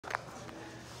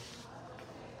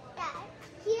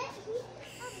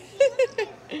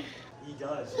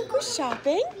does. Go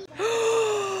shopping.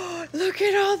 Look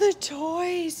at all the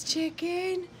toys,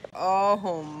 chicken.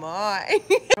 Oh my.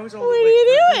 What are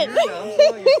you doing?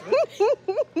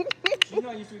 She's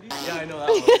not used to it either. Yeah, I know that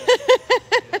one.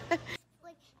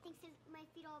 Like, thinks my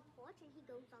feet all porch and he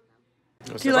goes on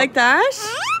them. Do you like that?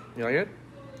 You like it?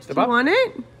 Step Do up. you want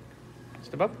it?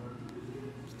 Step up.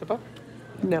 Step up.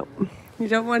 No, you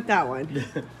don't want that one.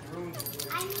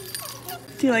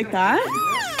 Do you like that?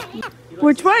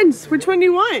 Which ones? Which one do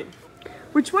you want?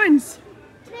 Which ones?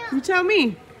 You tell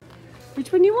me.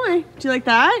 Which one do you want? Do you like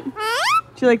that? Do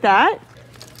you like that?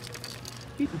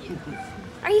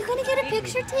 Are you gonna get a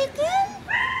picture taken?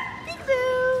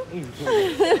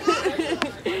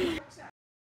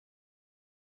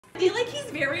 I feel like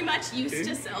he's very much used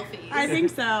to selfies. I think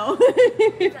so.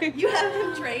 You have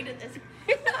him trained at this.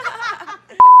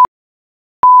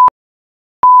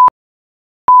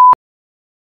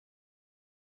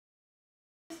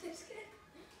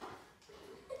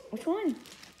 Which one?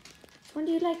 Which one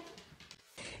do you like?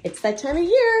 It's that time of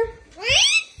year.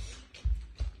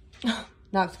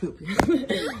 Not scoop.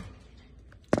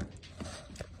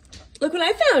 Look what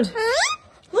I found.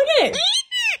 Look at it.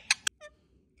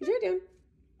 What are you doing?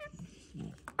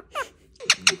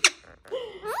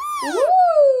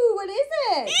 Ooh, what is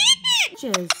it?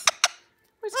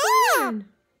 What's going on?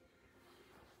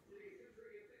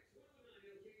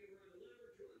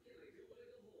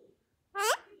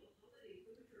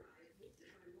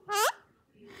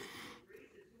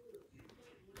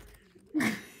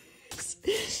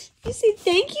 You say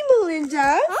thank you,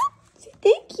 Melinda. Say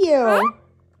thank you.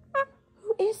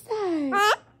 Who is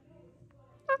that?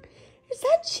 Is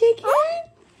that chicken?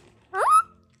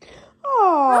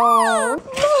 Oh, look.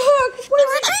 What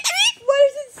does it say? What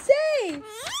does it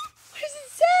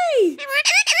say?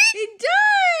 It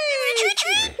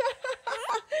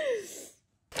does.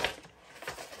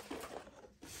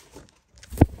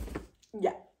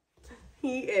 Yeah,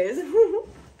 he is. Who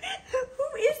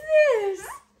is this?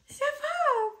 Step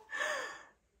up.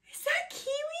 Is that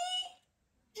Kiwi?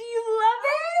 Do you love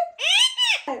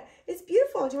it? It's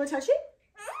beautiful. Do you want to touch it?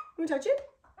 You want to touch it?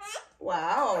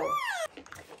 Wow.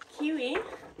 Kiwi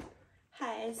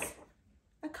has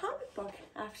a comic book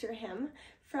after him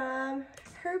from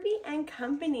Herbie and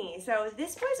Company. So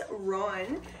this was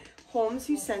Ron Holmes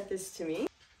who sent this to me.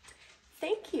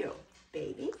 Thank you,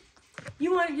 baby.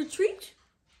 You wanted your treat?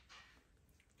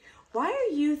 Why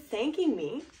are you thanking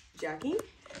me, Jackie?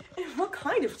 And what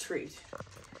kind of treat?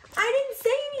 I didn't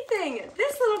say anything.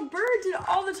 This little bird did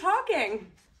all the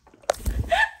talking.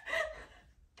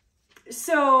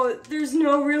 So there's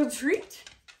no real treat?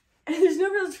 And there's no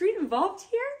real treat involved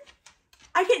here?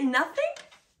 I get nothing?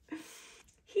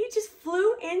 He just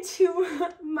flew into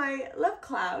my love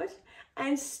cloud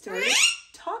and started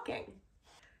talking.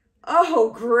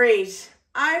 Oh, great.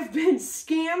 I've been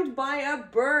scammed by a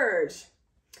bird.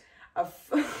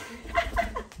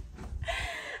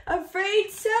 Afraid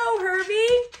so,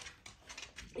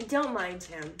 Herbie. Don't mind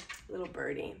him, little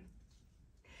birdie.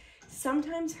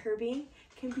 Sometimes Herbie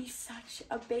can be such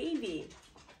a baby.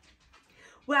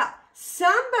 Well,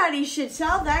 somebody should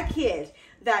tell that kid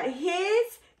that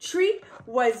his treat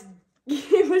was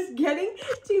getting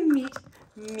to meet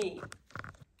me.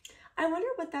 I wonder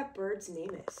what that bird's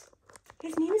name is.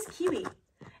 His name is Kiwi,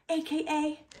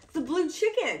 aka the blue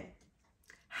chicken.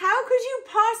 How could you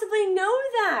possibly know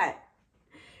that?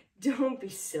 Don't be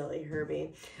silly,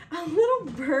 Herbie. A little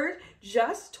bird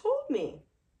just told me.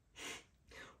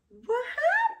 What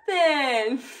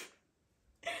happened?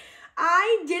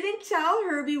 I didn't tell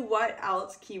Herbie what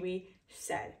else Kiwi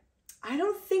said. I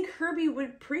don't think Herbie would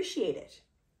appreciate it.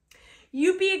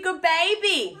 You be a good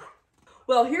baby.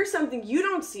 Well, here's something you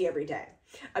don't see every day.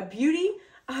 A beauty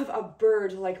of a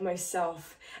bird like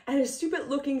myself and a stupid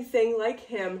looking thing like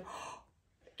him.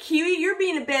 Kiwi, you're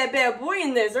being a bad boy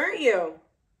in this, aren't you?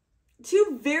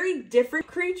 Two very different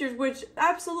creatures with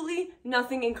absolutely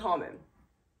nothing in common.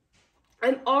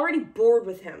 I'm already bored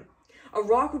with him. A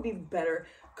rock would be better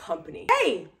company.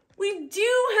 Hey, we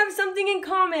do have something in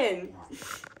common.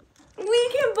 We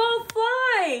can both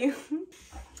fly.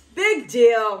 Big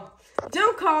deal.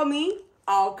 Don't call me,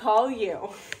 I'll call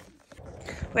you.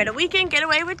 We had a weekend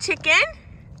getaway with Chicken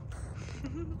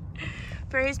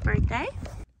for his birthday.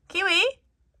 Kiwi,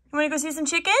 you want to go see some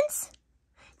chickens?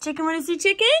 Chicken, want to see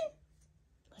chicken?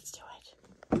 Let's do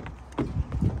it.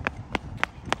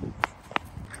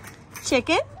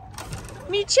 Chicken,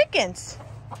 meet chickens.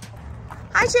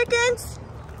 Hi, chickens.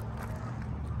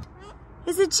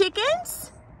 Is it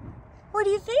chickens? What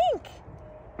do you think?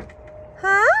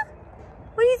 Huh?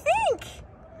 What do you think?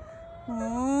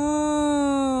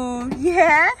 Ooh,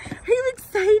 yeah? Are you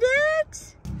excited?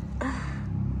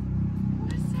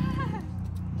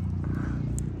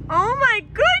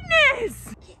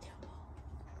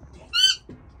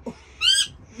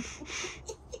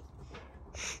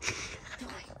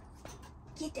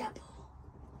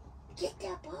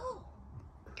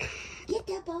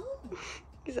 that bowl.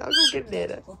 He's all go get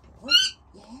Nana. Oh, boy.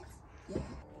 Yes.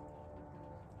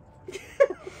 Yeah.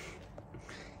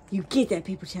 You get that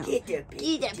paper towel. Get that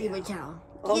paper towel.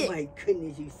 Oh Get it. my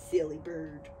goodness, you silly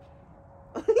bird.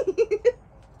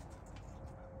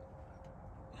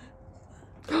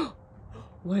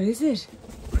 What is it?